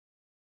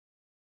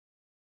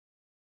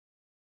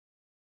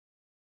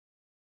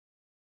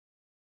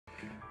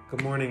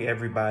Good morning,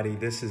 everybody.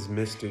 This is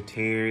Mr.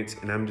 Terrence,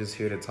 and I'm just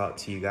here to talk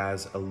to you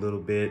guys a little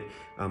bit.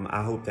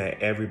 I hope that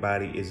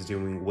everybody is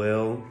doing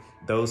well.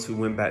 Those who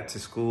went back to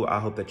school, I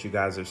hope that you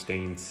guys are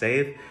staying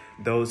safe.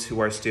 Those who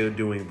are still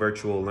doing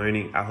virtual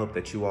learning, I hope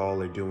that you all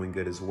are doing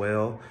good as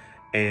well.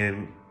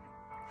 And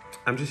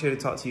I'm just here to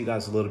talk to you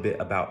guys a little bit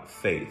about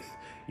faith.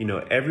 You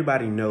know,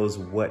 everybody knows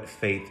what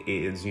faith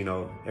is. You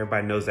know,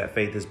 everybody knows that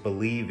faith is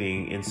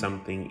believing in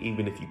something,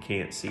 even if you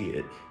can't see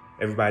it.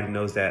 Everybody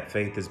knows that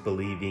faith is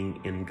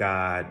believing in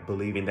God,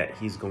 believing that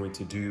he's going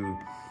to do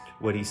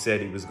what he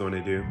said he was going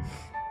to do.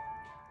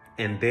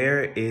 And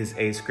there is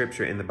a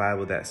scripture in the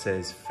Bible that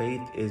says faith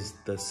is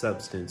the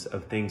substance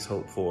of things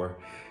hoped for,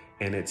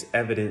 and it's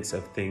evidence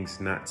of things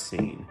not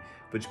seen,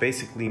 which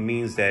basically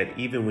means that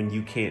even when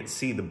you can't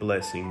see the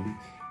blessing,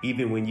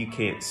 even when you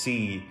can't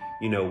see,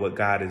 what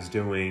God is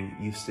doing,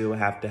 you still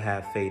have to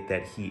have faith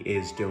that he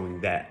is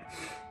doing that.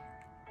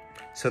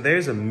 So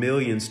there's a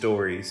million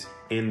stories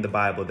in the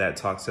Bible that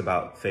talks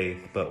about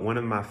faith, but one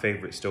of my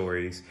favorite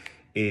stories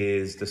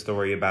is the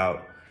story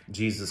about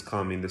Jesus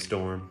calming the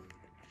storm.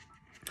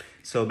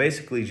 So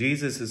basically,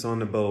 Jesus is on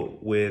the boat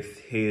with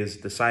his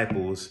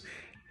disciples,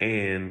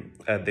 and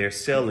they're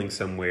sailing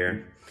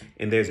somewhere,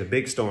 and there's a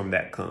big storm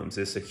that comes.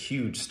 It's a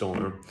huge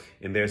storm,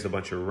 and there's a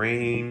bunch of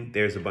rain,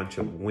 there's a bunch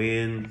of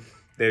wind,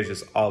 there's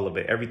just all of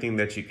it. Everything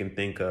that you can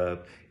think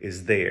of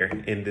is there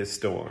in this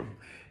storm.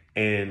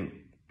 And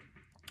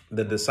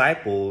the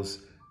disciples,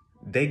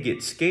 they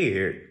get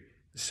scared,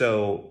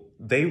 so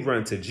they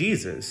run to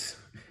Jesus.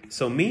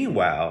 So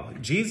meanwhile,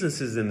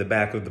 Jesus is in the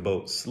back of the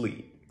boat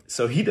asleep.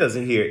 So he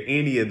doesn't hear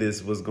any of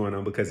this what's going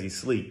on because he's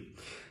asleep.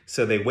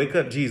 So they wake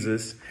up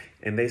Jesus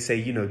and they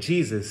say,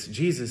 Jesus,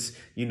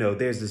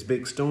 there's this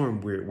big storm.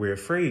 We're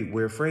afraid,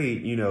 we're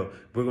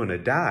going to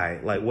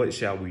die. Like, what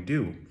shall we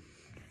do?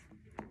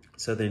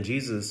 So then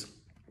Jesus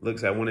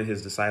looks at one of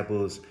his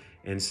disciples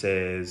and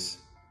says,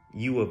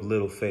 "You of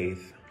little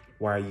faith,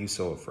 why are you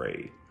so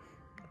afraid?"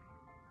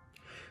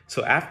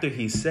 So after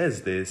he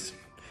says this,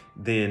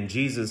 then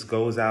Jesus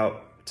goes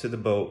out to the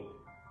boat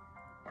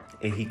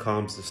and he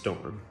calms the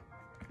storm.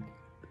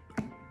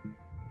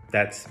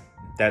 That's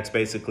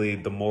basically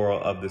the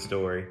moral of the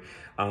story.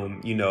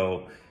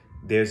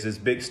 There's this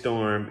big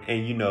storm,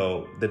 and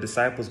the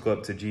disciples go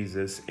up to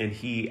Jesus and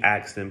he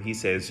asks them, he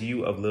says,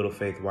 "You of little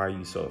faith, why are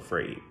you so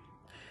afraid?"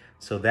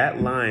 So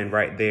that line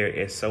right there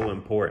is so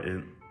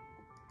important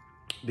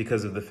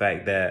because of the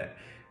fact that,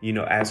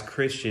 as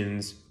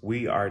Christians,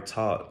 we are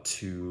taught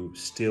to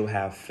still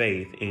have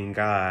faith in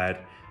God,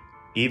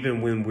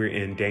 even when we're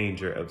in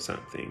danger of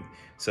something.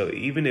 So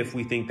even if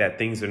we think that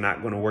things are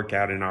not going to work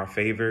out in our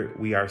favor,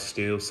 we are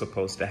still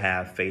supposed to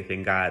have faith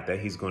in God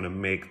that he's going to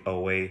make a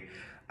way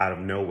out of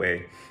no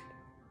way.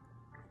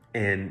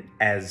 And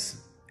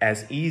as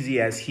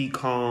easy as he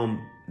calmed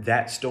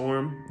that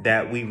storm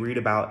that we read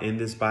about in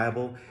this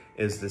Bible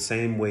is the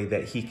same way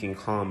that he can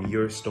calm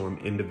your storm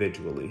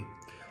individually.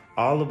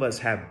 All of us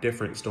have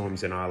different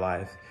storms in our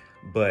life,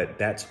 but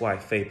that's why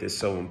faith is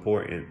so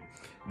important.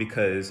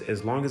 Because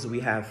as long as we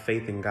have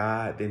faith in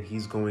God, then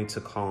he's going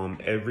to calm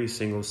every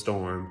single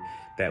storm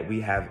that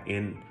we have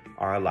in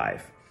our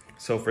life.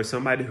 So for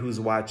somebody who's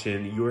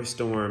watching, your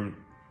storm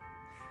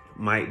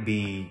might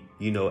be,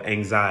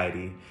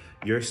 anxiety.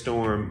 Your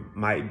storm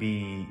might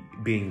be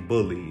being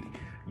bullied.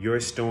 Your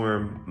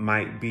storm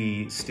might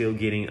be still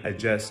getting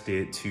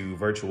adjusted to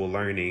virtual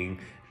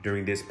learning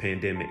during this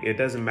pandemic. It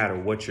doesn't matter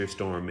what your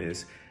storm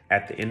is.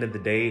 At the end of the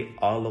day,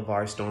 all of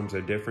our storms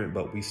are different,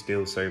 but we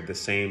still serve the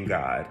same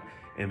God.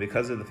 And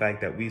because of the fact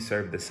that we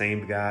serve the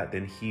same God,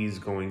 then he's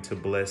going to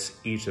bless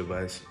each of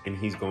us and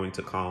he's going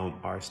to calm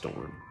our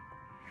storm.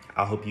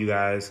 I hope you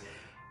guys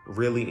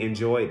really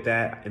enjoyed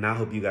that, and I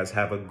hope you guys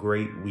have a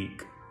great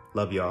week.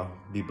 Love y'all.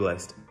 Be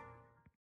blessed.